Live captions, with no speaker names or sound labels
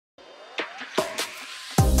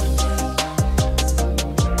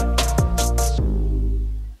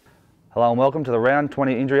Hello and welcome to the Round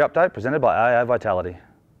 20 Injury Update presented by AIA Vitality.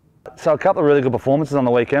 So a couple of really good performances on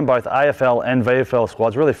the weekend, both AFL and VFL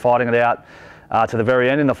squads really fighting it out to the very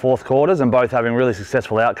end in the fourth quarters and both having really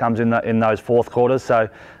successful outcomes in those fourth quarters. So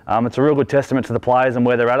it's a real good testament to the players and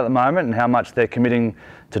where they're at the moment and how much they're committing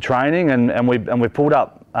to training, and we've pulled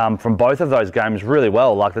up from both of those games really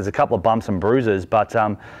well. Like, there's a couple of bumps and bruises, but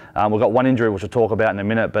we've got one injury which we'll talk about in a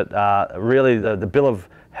minute, but really the bill of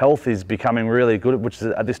health is becoming really good, which is,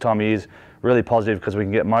 at this time of year, is really positive because we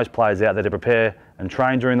can get most players out there to prepare and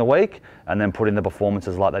train during the week and then put in the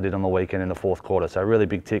performances like they did on the weekend in the fourth quarter. So really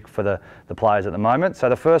big tick for the players at the moment. So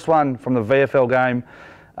the first one from the VFL game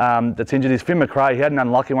that's injured is Finn McRae. He had an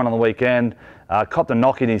unlucky one on the weekend, copped a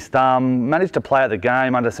knock in his thumb, managed to play out the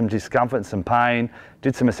game under some discomfort and some pain,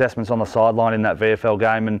 did some assessments on the sideline in that VFL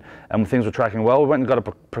game, and things were tracking well. We went and got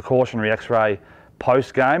a precautionary x-ray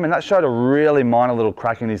post-game, and that showed a really minor little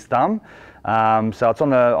crack in his thumb. So it's on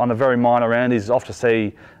the very minor end. He's off to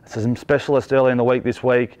see some specialist early in the week this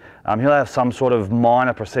week. He'll have some sort of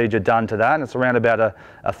minor procedure done to that, and it's around about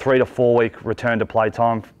a 3 to 4 week return to play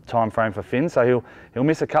time frame for Finn. So he'll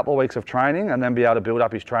miss a couple of weeks of training and then be able to build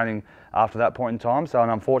up his training after that point in time. So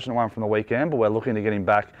an unfortunate one from the weekend, but we're looking to get him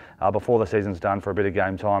back before the season's done for a bit of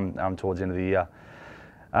game time towards the end of the year.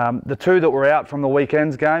 The two that were out from the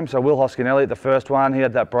weekend's game, so Will Hoskin-Elliott, the first one, he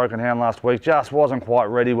had that broken hand last week, just wasn't quite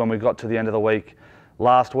ready when we got to the end of the week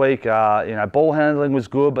last week. Ball handling was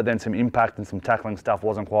good, but then some impact and some tackling stuff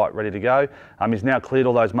wasn't quite ready to go. He's now cleared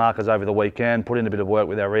all those markers over the weekend, put in a bit of work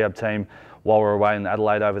with our rehab team while we were away in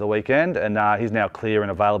Adelaide over the weekend, and he's now clear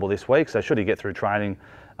and available this week. So should he get through training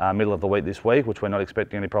middle of the week this week, which we're not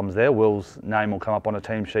expecting any problems there, Will's name will come up on a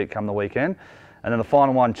team sheet come the weekend. And then the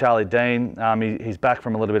final one, Charlie Dean, he's back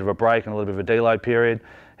from a little bit of a break and a little bit of a deload period.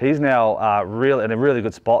 He's now really in a really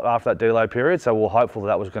good spot after that deload period, so we're hopeful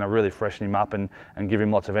that was going to really freshen him up and give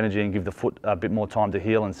him lots of energy and give the foot a bit more time to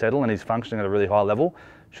heal and settle, and he's functioning at a really high level.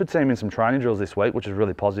 Should see him in some training drills this week, which is a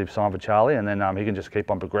really positive sign for Charlie, and then he can just keep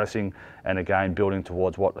on progressing and again building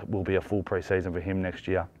towards what will be a full pre-season for him next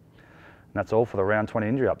year. And that's all for the Round 20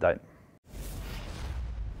 Injury Update.